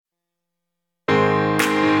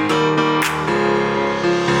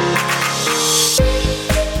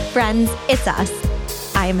friends, it's us.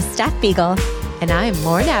 I'm Steph Beagle. And I'm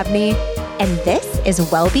Lauren Abney. And this is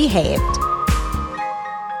Well Behaved.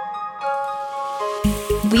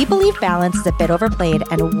 We believe balance is a bit overplayed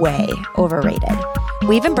and way overrated.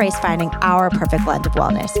 We've embraced finding our perfect blend of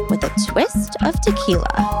wellness with a twist of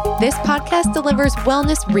tequila. This podcast delivers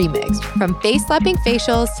wellness remixed from face-slapping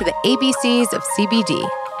facials to the ABCs of CBD.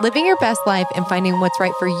 Living your best life and finding what's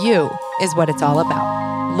right for you is what it's all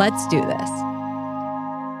about. Let's do this.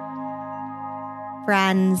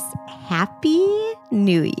 Friends, Happy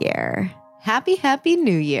New Year. Happy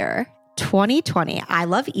New Year. 2020. I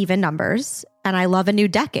love even numbers and I love a new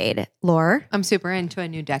decade. Laura? I'm super into a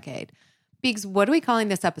new decade. Beegs, what are we calling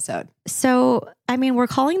this episode? So, we're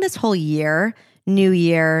calling this whole year New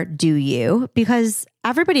Year, Do You, because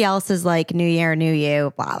everybody else is like New Year, New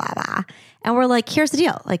You, blah, blah, blah. And we're like, here's the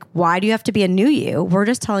deal. Like, why do you have to be a new you? We're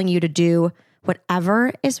just telling you to do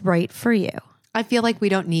whatever is right for you. I feel like we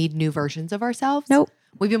don't need new versions of ourselves. Nope.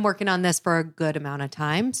 We've been working on this for a good amount of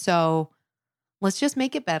time. So let's just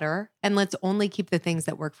make it better and let's only keep the things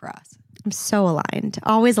that work for us. I'm so aligned,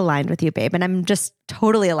 always aligned with you, babe. And I'm just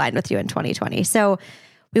totally aligned with you in 2020. So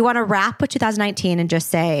we want to wrap with 2019 and just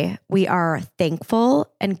say we are thankful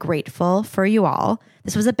and grateful for you all.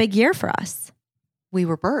 This was a big year for us. We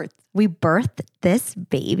were birthed. We birthed this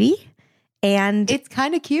baby. And it's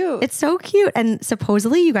kind of cute. It's so cute. And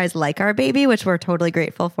supposedly you guys like our baby, which we're totally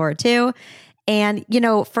grateful for too. And,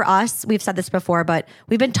 for us, we've said this before, but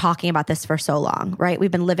we've been talking about this for so long, right? We've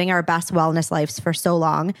been living our best wellness lives for so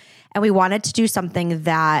long. And we wanted to do something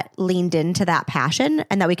that leaned into that passion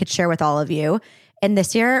and that we could share with all of you. And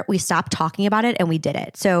this year we stopped talking about it and we did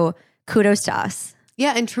it. So kudos to us.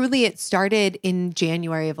 Yeah. And truly it started in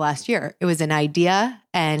January of last year. It was an idea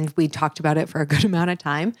and we talked about it for a good amount of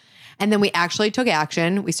time. And then we actually took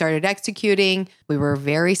action. We started executing. We were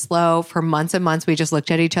very slow for months and months. We just looked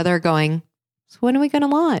at each other going, so when are we going to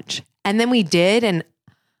launch? And then we did. And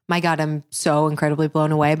my God, I'm so incredibly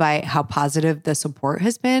blown away by how positive the support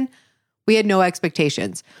has been. We had no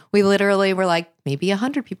expectations. We literally were like, maybe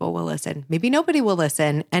 100 people will listen. Maybe nobody will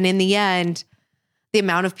listen. And in the end, the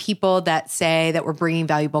amount of people that say that we're bringing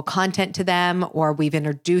valuable content to them or we've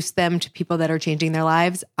introduced them to people that are changing their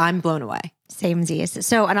lives, I'm blown away. Samesies.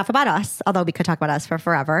 So enough about us, although we could talk about us for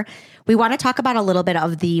forever. We want to talk about a little bit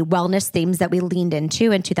of the wellness themes that we leaned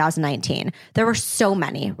into in 2019. There were so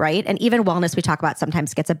many, right? And even wellness we talk about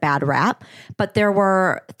sometimes gets a bad rap, but there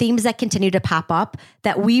were themes that continue to pop up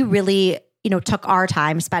that we really, took our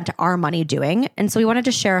time, spent our money doing. And so we wanted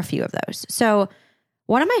to share a few of those. So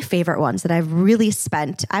one of my favorite ones that I've really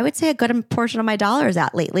spent, I would say a good portion of my dollars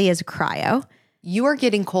at lately is cryo. You are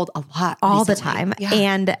getting cold a lot all recently. The time. Yeah.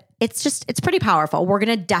 And it's pretty powerful. We're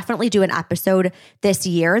going to definitely do an episode this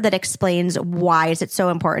year that explains why is it so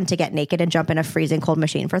important to get naked and jump in a freezing cold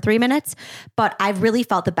machine for 3 minutes. But I've really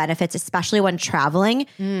felt the benefits, especially when traveling,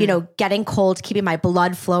 getting cold, keeping my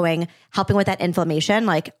blood flowing, helping with that inflammation,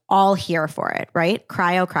 like all here for it, right?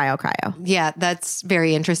 Cryo. Yeah, that's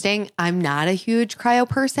very interesting. I'm not a huge cryo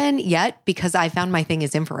person yet because I found my thing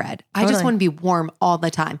is infrared. I just want to be warm all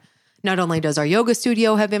the time. Not only does our yoga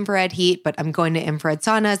studio have infrared heat, but I'm going to infrared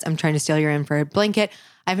saunas. I'm trying to steal your infrared blanket.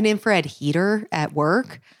 I have an infrared heater at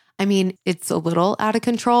work. It's a little out of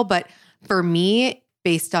control, but for me,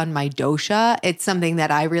 based on my dosha, it's something that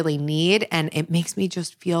I really need. And it makes me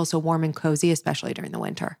just feel so warm and cozy, especially during the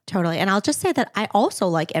winter. Totally. And I'll just say that I also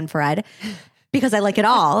like infrared because I like it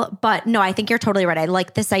all. But no, I think you're totally right. I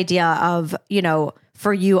like this idea of,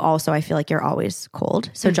 for you also, I feel like you're always cold.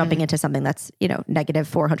 So jumping into something that's, negative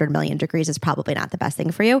 400 million degrees is probably not the best thing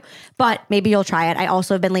for you, but maybe you'll try it. I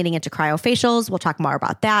also have been leaning into cryofacials. We'll talk more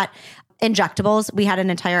about that. Injectables. We had an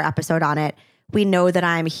entire episode on it. We know that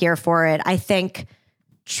I'm here for it. I think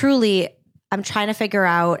truly I'm trying to figure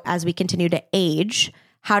out as we continue to age,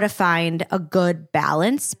 how to find a good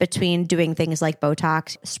balance between doing things like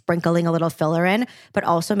Botox, sprinkling a little filler in, but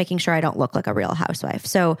also making sure I don't look like a real housewife.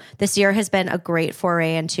 So this year has been a great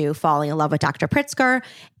foray into falling in love with Dr. Pritzker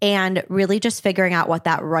and really just figuring out what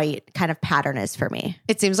that right kind of pattern is for me.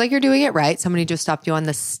 It seems like you're doing it right. Somebody just stopped you on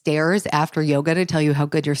the stairs after yoga to tell you how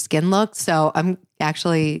good your skin looks. So I'm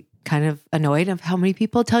actually kind of annoyed of how many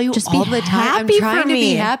people tell you just all the time. I'm trying to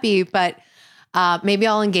be happy, but maybe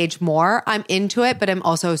I'll engage more. I'm into it, but I'm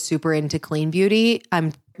also super into clean beauty.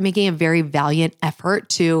 I'm making a very valiant effort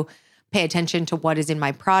to pay attention to what is in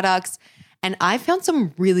my products. And I found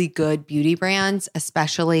some really good beauty brands,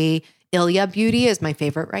 especially Ilia Beauty is my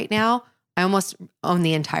favorite right now. I almost own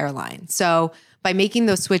the entire line. So by making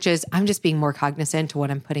those switches, I'm just being more cognizant to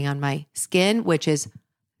what I'm putting on my skin, which is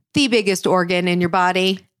the biggest organ in your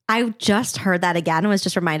body. I just heard that again and was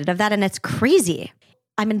just reminded of that. And it's crazy.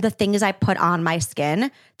 I mean, the things I put on my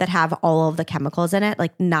skin that have all of the chemicals in it,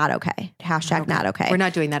 like not okay. Hashtag not okay. We're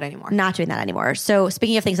not doing that anymore. Not doing that anymore. So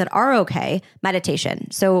speaking of things that are okay,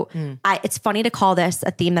 meditation. So it's funny to call this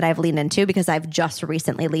a theme that I've leaned into because I've just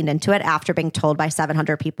recently leaned into it after being told by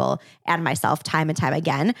 700 people and myself time and time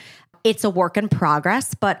again. It's a work in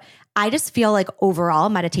progress, but I just feel like overall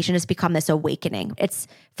meditation has become this awakening. It's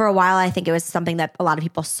for a while, I think it was something that a lot of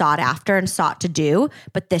people sought after and sought to do.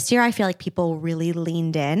 But this year, I feel like people really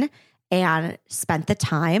leaned in and spent the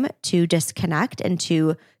time to disconnect and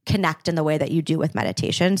to connect in the way that you do with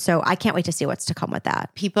meditation. So I can't wait to see what's to come with that.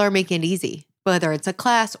 People are making it easy, whether it's a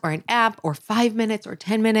class or an app or 5 minutes or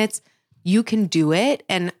 10 minutes, you can do it.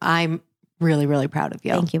 And I'm really, really proud of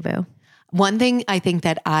you. Thank you, Boo. One thing I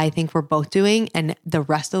think we're both doing and the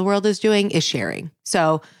rest of the world is doing is sharing.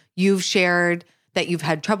 So you've shared that you've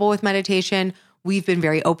had trouble with meditation. We've been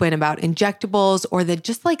very open about injectables or the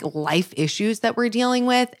just like life issues that we're dealing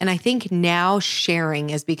with. And I think now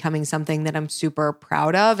sharing is becoming something that I'm super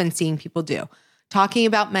proud of and seeing people do. Talking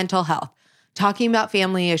about mental health, talking about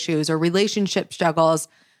family issues or relationship struggles.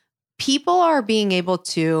 People are being able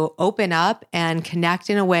to open up and connect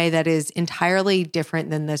in a way that is entirely different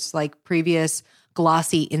than this like previous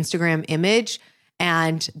glossy Instagram image.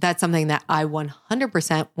 And that's something that I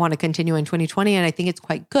 100% want to continue in 2020. And I think it's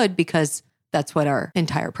quite good because that's what our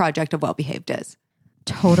entire project of Well Behaved is.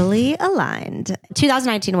 Totally aligned.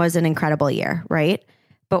 2019 was an incredible year, right?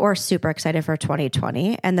 But we're super excited for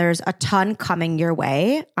 2020 and there's a ton coming your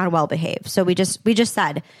way on Well Behaved. So we just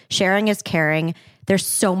said sharing is caring. There's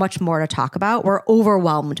so much more to talk about. We're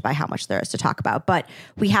overwhelmed by how much there is to talk about, but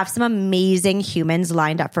we have some amazing humans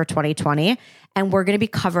lined up for 2020 and we're going to be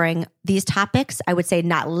covering these topics. I would say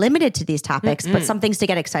not limited to these topics, but some things to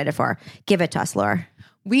get excited for. Give it to us, Laura.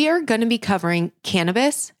 We are going to be covering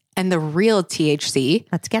cannabis and the real THC.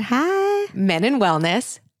 Let's get high. Men and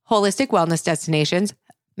wellness, holistic wellness destinations,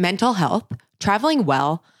 mental health, traveling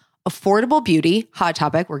well, affordable beauty, hot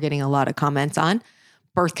topic we're getting a lot of comments on,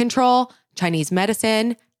 birth control, Chinese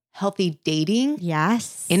medicine, healthy dating,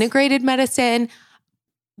 yes, integrated medicine.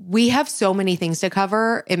 We have so many things to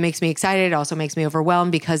cover. It makes me excited. It also makes me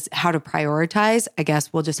overwhelmed because how to prioritize, I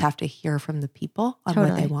guess we'll just have to hear from the people on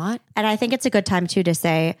what they want. And I think it's a good time too to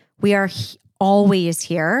say we are always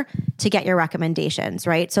here to get your recommendations,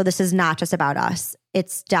 right? So this is not just about us.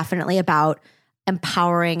 It's definitely about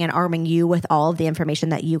empowering and arming you with all of the information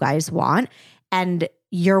that you guys want. And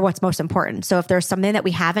you're what's most important. So if there's something that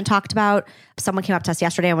we haven't talked about, someone came up to us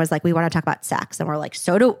yesterday and was like, we want to talk about sex. And we're like,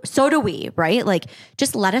 so do we, right? Like,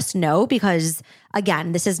 just let us know because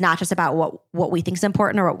again, this is not just about what we think is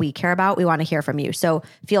important or what we care about. We want to hear from you. So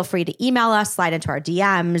feel free to email us, slide into our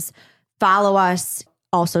DMs, follow us.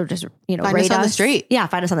 Also just, find rate us on the street. Yeah.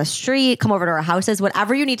 Find us on the street, come over to our houses,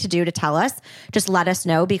 whatever you need to do to tell us, just let us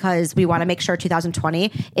know because we want to make sure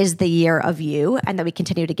 2020 is the year of you and that we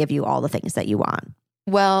continue to give you all the things that you want.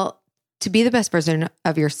 Well, to be the best version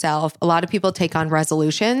of yourself, a lot of people take on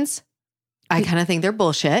resolutions. I kind of think they're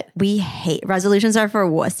bullshit. We hate resolutions are for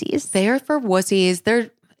wussies. They are for wussies.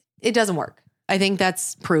 It doesn't work. I think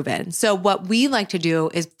that's proven. So what we like to do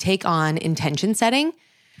is take on intention setting.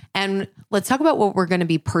 And let's talk about what we're going to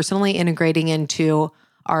be personally integrating into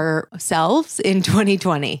ourselves in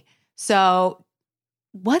 2020. So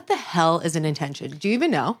what the hell is an intention? Do you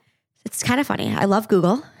even know? It's kind of funny. I love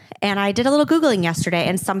Google. And I did a little Googling yesterday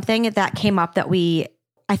and something that came up that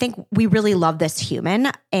I think we really love this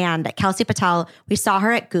human. And Kelsey Patel, we saw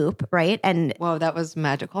her at Goop, right? And whoa, that was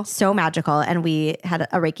magical. So magical. And we had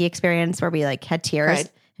a Reiki experience where we had tears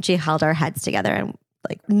right. And she held our heads together and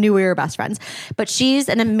knew we were best friends. But she's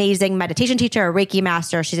an amazing meditation teacher, a Reiki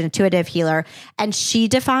master. She's an intuitive healer. And she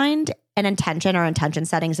defined an intention or intention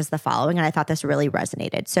settings as the following. And I thought this really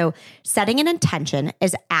resonated. So setting an intention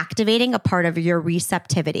is activating a part of your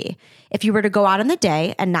receptivity. If you were to go out in the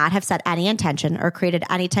day and not have set any intention or created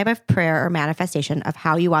any type of prayer or manifestation of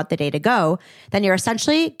how you want the day to go, then you're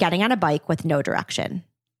essentially getting on a bike with no direction.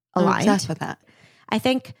 Aligned. I'm obsessed with that. I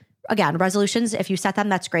think again, resolutions, if you set them,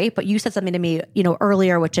 that's great. But you said something to me,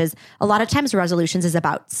 earlier, which is a lot of times resolutions is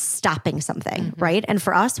about stopping something, right? And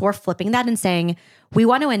for us, we're flipping that and saying, we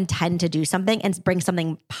want to intend to do something and bring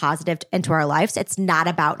something positive into our lives. It's not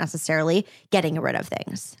about necessarily getting rid of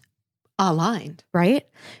things. Aligned. Right?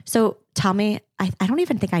 So tell me, I don't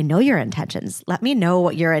even think I know your intentions. Let me know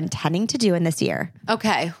what you're intending to do in this year.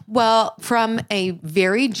 Okay. Well, from a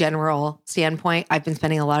very general standpoint, I've been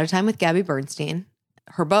spending a lot of time with Gabby Bernstein.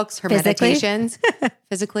 Her books, her meditations,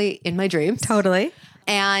 physically in my dreams. Totally.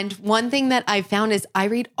 And one thing that I've found is I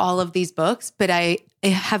read all of these books, but I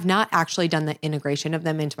have not actually done the integration of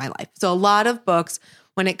them into my life. So a lot of books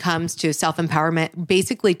when it comes to self-empowerment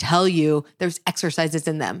basically tell you there's exercises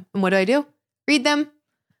in them. And what do? Read them,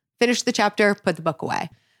 finish the chapter, put the book away.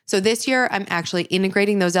 So this year, I'm actually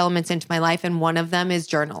integrating those elements into my life. And one of them is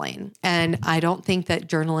journaling. And I don't think that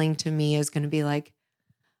journaling to me is going to be like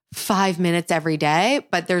 5 minutes every day,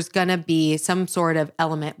 but there's going to be some sort of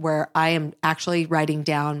element where I am actually writing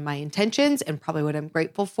down my intentions and probably what I'm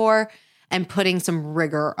grateful for and putting some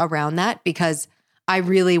rigor around that because I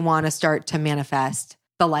really want to start to manifest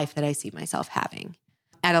the life that I see myself having.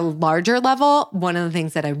 At a larger level, one of the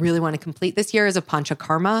things that I really want to complete this year is a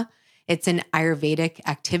panchakarma. It's an Ayurvedic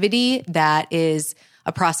activity that is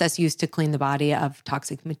a process used to clean the body of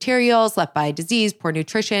toxic materials left by disease, poor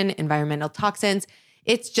nutrition, environmental toxins.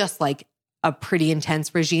 It's just like a pretty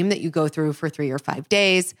intense regime that you go through for 3 or 5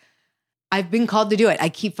 days. I've been called to do it. I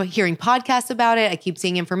keep hearing podcasts about it. I keep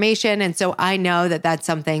seeing information. And so I know that that's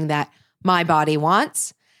something that my body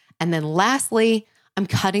wants. And then lastly, I'm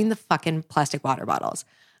cutting the fucking plastic water bottles.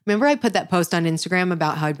 Remember I put that post on Instagram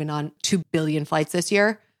about how I'd been on 2 billion flights this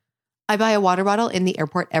year? I buy a water bottle in the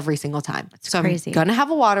airport every single time. That's crazy. I'm going to have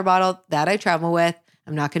a water bottle that I travel with.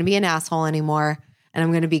 I'm not going to be an asshole anymore. And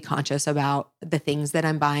I'm going to be conscious about the things that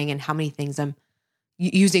I'm buying and how many things I'm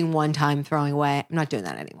using one time, throwing away. I'm not doing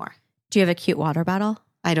that anymore. Do you have a cute water bottle?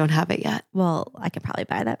 I don't have it yet. Well, I could probably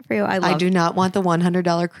buy that for you. I do not want the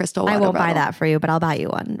 $100 crystal water I won't bottle. buy that for you, but I'll buy you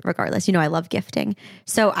one regardless. You know, I love gifting.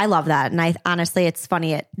 So I love that. And I honestly, it's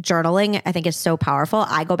funny, journaling, I think is so powerful.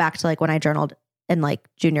 I go back to like when I journaled in like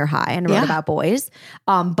junior high and wrote about boys.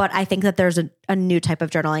 But I think that there's a new type of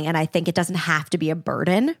journaling and I think it doesn't have to be a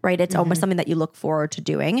burden, right? It's almost something that you look forward to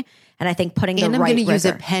doing. And I think putting and the I'm right going to use a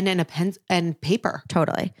rigor- pen and paper.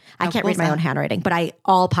 Totally. I How can't cool read is my that? own handwriting, but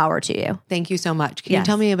all power to you. Thank you so much. Can you Yes.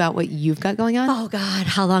 tell me about what you've got going on? Oh God,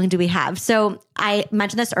 how long do we have? So I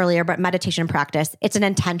mentioned this earlier, but meditation practice, it's an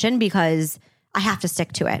intention because I have to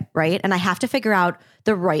stick to it, right? And I have to figure out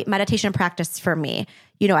the right meditation practice for me.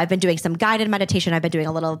 You know, I've been doing some guided meditation. I've been doing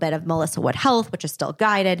a little bit of Melissa Wood Health, which is still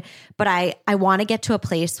guided, but I want to get to a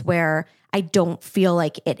place where I don't feel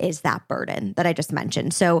like it is that burden that I just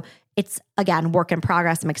mentioned. So it's, again, work in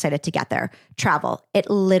progress. I'm excited to get there. Travel. It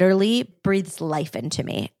literally breathes life into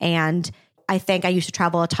me. And I think I used to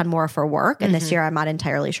travel a ton more for work. And this year, I'm not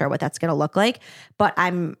entirely sure what that's going to look like. But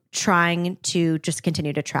I'm trying to just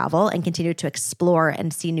continue to travel and continue to explore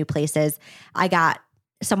and see new places. I got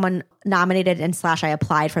someone nominated and / I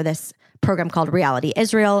applied for this program called Reality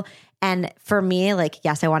Israel. And for me, like,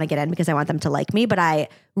 yes, I want to get in because I want them to like me, but I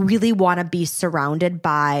really want to be surrounded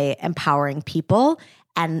by empowering people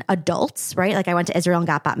and adults, right? Like I went to Israel and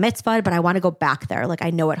got bat mitzvah, but I want to go back there. Like I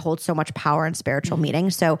know it holds so much power and spiritual meaning.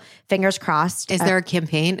 So fingers crossed. Is there a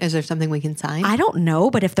campaign? Is there something we can sign? I don't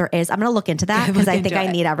know, but if there is, I'm going to look into that because I think I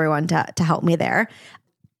need everyone to help me there.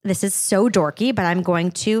 This is so dorky, but I'm going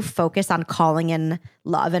to focus on calling in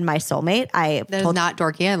love and my soulmate. That is not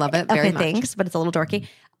dorky. I love it very much. Thanks, but it's a little dorky.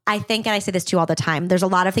 I think, and I say this to you all the time, there's a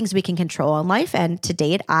lot of things we can control in life. And to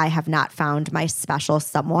date, I have not found my special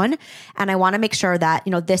someone. And I want to make sure that,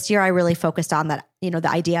 you know, this year I really focused on that, you know, the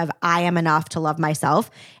idea of I am enough to love myself.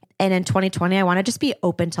 And in 2020, I want to just be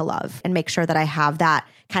open to love and make sure that I have that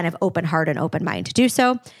kind of open heart and open mind to do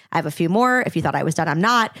so. I have a few more. If you thought I was done, I'm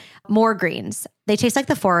not. More greens. They taste like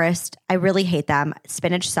the forest. I really hate them.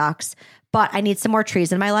 Spinach sucks, but I need some more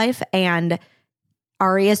trees in my life. And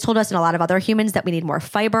Ari has told us and a lot of other humans that we need more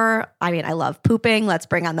fiber. I mean, I love pooping. Let's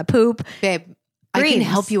bring on the poop. Babe, I can Greens.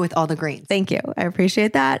 help you with all the greens. Thank you. I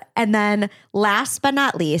appreciate that. And then last but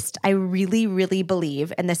not least, I really, really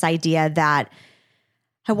believe in this idea that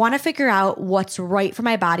I want to figure out what's right for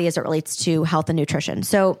my body as it relates to health and nutrition.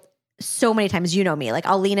 So many times, you know me, like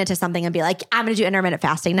I'll lean into something and be like, I'm going to do intermittent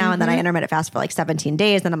fasting now. And then I intermittent fast for like 17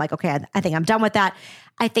 days. Then I'm like, okay, I think I'm done with that.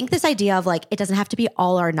 I think this idea of like, it doesn't have to be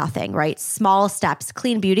all or nothing, right? Small steps.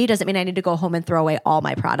 Clean beauty doesn't mean I need to go home and throw away all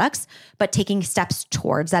my products, but taking steps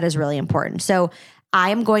towards that is really important. So I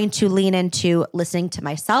am going to lean into listening to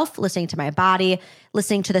myself, listening to my body,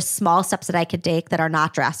 listening to the small steps that I could take that are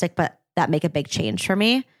not drastic, but that make a big change for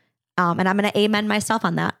me. And I'm going to amen myself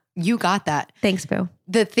on that. You got that. Thanks, Boo.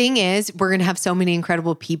 The thing is, we're going to have so many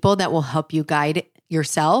incredible people that will help you guide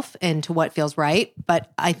yourself into what feels right.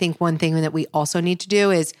 But I think one thing that we also need to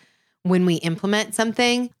do is when we implement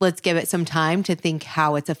something, let's give it some time to think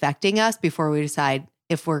how it's affecting us before we decide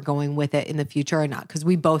if we're going with it in the future or not. Because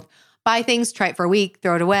we both buy things, try it for a week,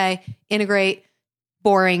 throw it away, integrate,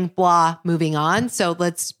 boring, blah, moving on. So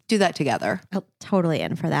let's do that together. Oh, totally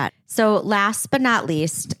in for that. So last but not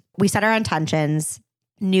least, we set our intentions.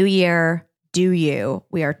 New year, do you.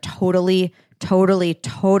 We are totally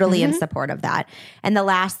totally in support of that. And the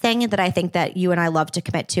last thing that I think that you and I love to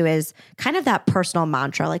commit to is kind of that personal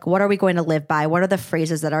mantra. Like, what are we going to live by? What are the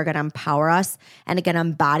phrases that are going to empower us and going to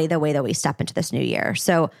embody the way that we step into this new year?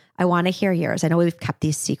 So I want to hear yours. I know we've kept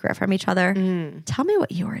these secret from each other. Tell me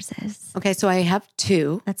what yours is. Okay, so I have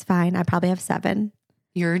 2. That's fine. I probably have 7.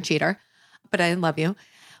 You're a cheater, but I love you.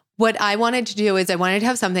 What I wanted to do is I wanted to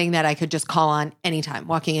have something that I could just call on anytime,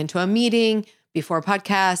 walking into a meeting, before a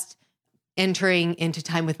podcast, entering into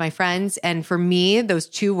time with my friends. And for me, those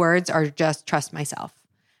 2 words are just trust myself.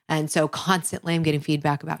 And so constantly I'm getting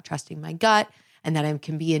feedback about trusting my gut and that I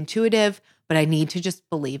can be intuitive, but I need to just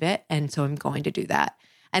believe it. And so I'm going to do that.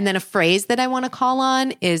 And then a phrase that I want to call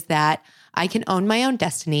on is that I can own my own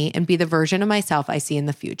destiny and be the version of myself I see in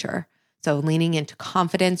the future. So leaning into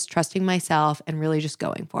confidence, trusting myself, and really just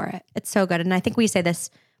going for it. It's so good. And I think we say this,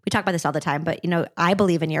 we talk about this all the time, but I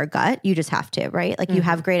believe in your gut. You just have to, right? Like you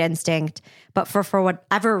have great instinct, but for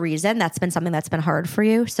whatever reason, that's been something that's been hard for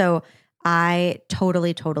you. So I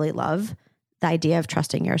totally love the idea of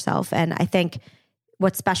trusting yourself. And I think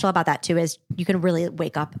what's special about that too is you can really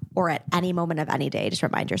wake up or at any moment of any day, just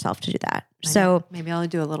remind yourself to do that. So maybe I'll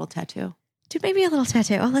do a little tattoo. Maybe a little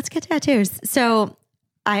tattoo. Oh, let's get tattoos. So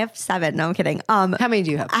I have 7. No, I'm kidding. How many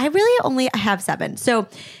do you have? I have 7. So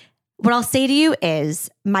what I'll say to you is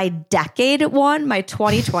my decade one, my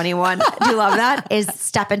 2021, do you love that? Is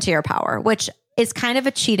step into your power, which is kind of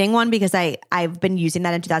a cheating one because I've been using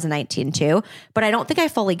that in 2019 too, but I don't think I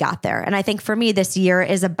fully got there. And I think for me, this year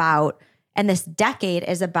is about, and this decade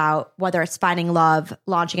is about whether it's finding love,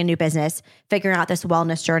 launching a new business, figuring out this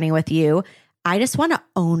wellness journey with you. I just want to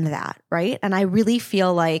own that, right? And I really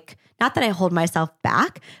feel like, not that I hold myself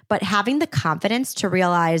back, but having the confidence to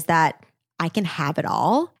realize that I can have it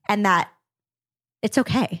all and that it's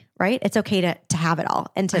okay, right? It's okay to have it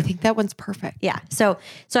all. And I think that one's perfect. Yeah. So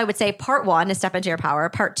I would say part 1 is step into your power.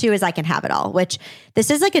 Part 2 is I can have it all, which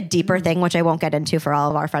this is like a deeper thing, which I won't get into for all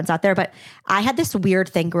of our friends out there. But I had this weird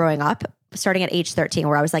thing growing up, starting at age 13,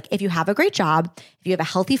 where I was like, if you have a great job, if you have a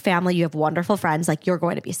healthy family, you have wonderful friends, like you're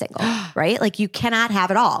going to be single, right? Like you cannot have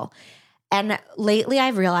it all. And lately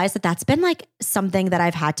I've realized that that's been like something that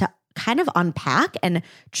I've had to kind of unpack and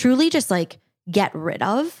truly just like get rid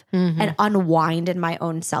of and unwind in my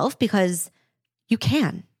own self, because you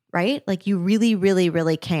can, right? Like you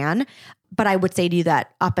really can. But I would say to you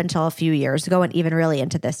that up until a few years ago and even really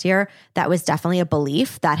into this year, that was definitely a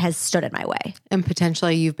belief that has stood in my way. And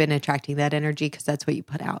potentially you've been attracting that energy because that's what you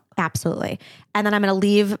put out. Absolutely. And then I'm going to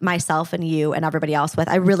leave myself and you and everybody else with,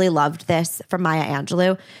 I really loved this from Maya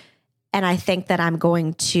Angelou. And I think that I'm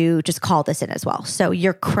going to just call this in as well. So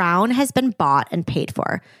your crown has been bought and paid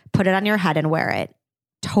for. Put it on your head and wear it.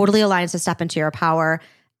 Totally aligns to step into your power.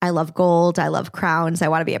 I love gold. I love crowns. I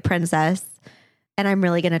want to be a princess. And I'm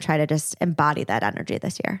really going to try to just embody that energy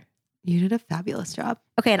this year. You did a fabulous job.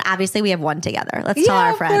 Okay. And obviously we have one together. Let's tell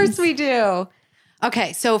our friends. Of course we do.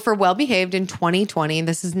 Okay. So for Well Behaved in 2020,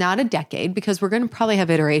 this is not a decade because we're going to probably have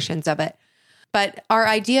iterations of it. But our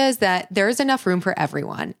idea is that there's enough room for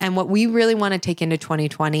everyone. And what we really want to take into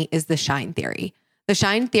 2020 is the shine theory. The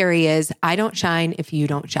shine theory is I don't shine if you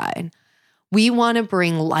don't shine. We want to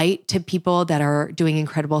bring light to people that are doing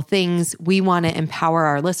incredible things. We want to empower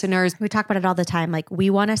our listeners. We talk about it all the time. Like we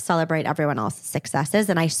want to celebrate everyone else's successes.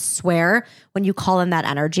 And I swear when you call in that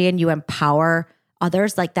energy and you empower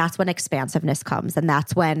others, like that's when expansiveness comes. And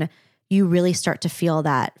that's when you really start to feel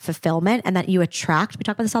that fulfillment and that you attract, we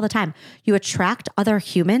talk about this all the time, you attract other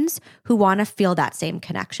humans who want to feel that same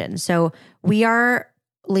connection. So we are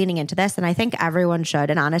leaning into this and I think everyone should.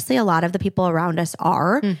 And honestly, a lot of the people around us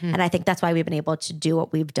are. And I think that's why we've been able to do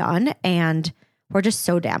what we've done. And we're just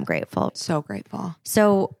so damn grateful. So grateful.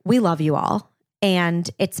 So we love you all. And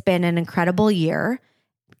it's been an incredible year.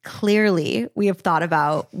 Clearly, we have thought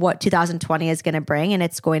about what 2020 is going to bring, and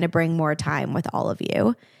it's going to bring more time with all of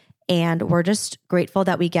you. And we're just grateful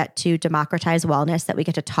that we get to democratize wellness, that we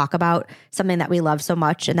get to talk about something that we love so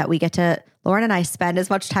much, and that we get to, Lauren and I spend as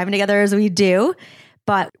much time together as we do.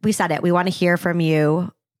 But we said it. We want to hear from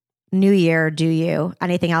you. New year, do you?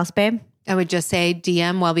 Anything else, babe? I would just say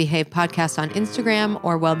DM Well Behaved Podcast on Instagram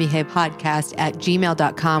or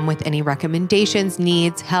wellbehavedpodcast@gmail.com with any recommendations,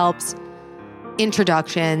 needs, helps,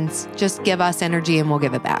 introductions. Just give us energy and we'll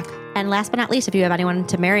give it back. And last but not least, if you have anyone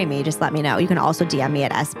to marry me, just let me know. You can also DM me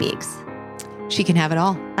at SBeeks. She can have it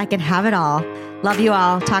all. I can have it all. Love you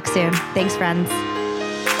all. Talk soon. Thanks, friends.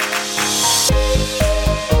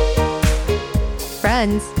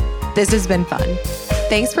 Friends, this has been fun.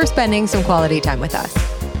 Thanks for spending some quality time with us.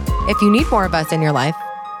 If you need more of us in your life,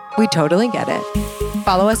 we totally get it.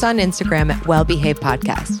 Follow us on Instagram at Well Behaved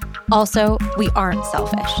Podcast. Also, we aren't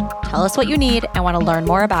selfish. Tell us what you need and want to learn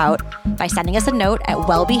more about by sending us a note at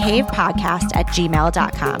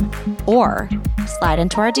wellbehavedpodcast@gmail.com or slide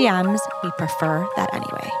into our DMs. We prefer that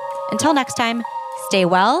anyway. Until next time, stay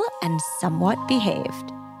well and somewhat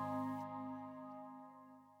behaved.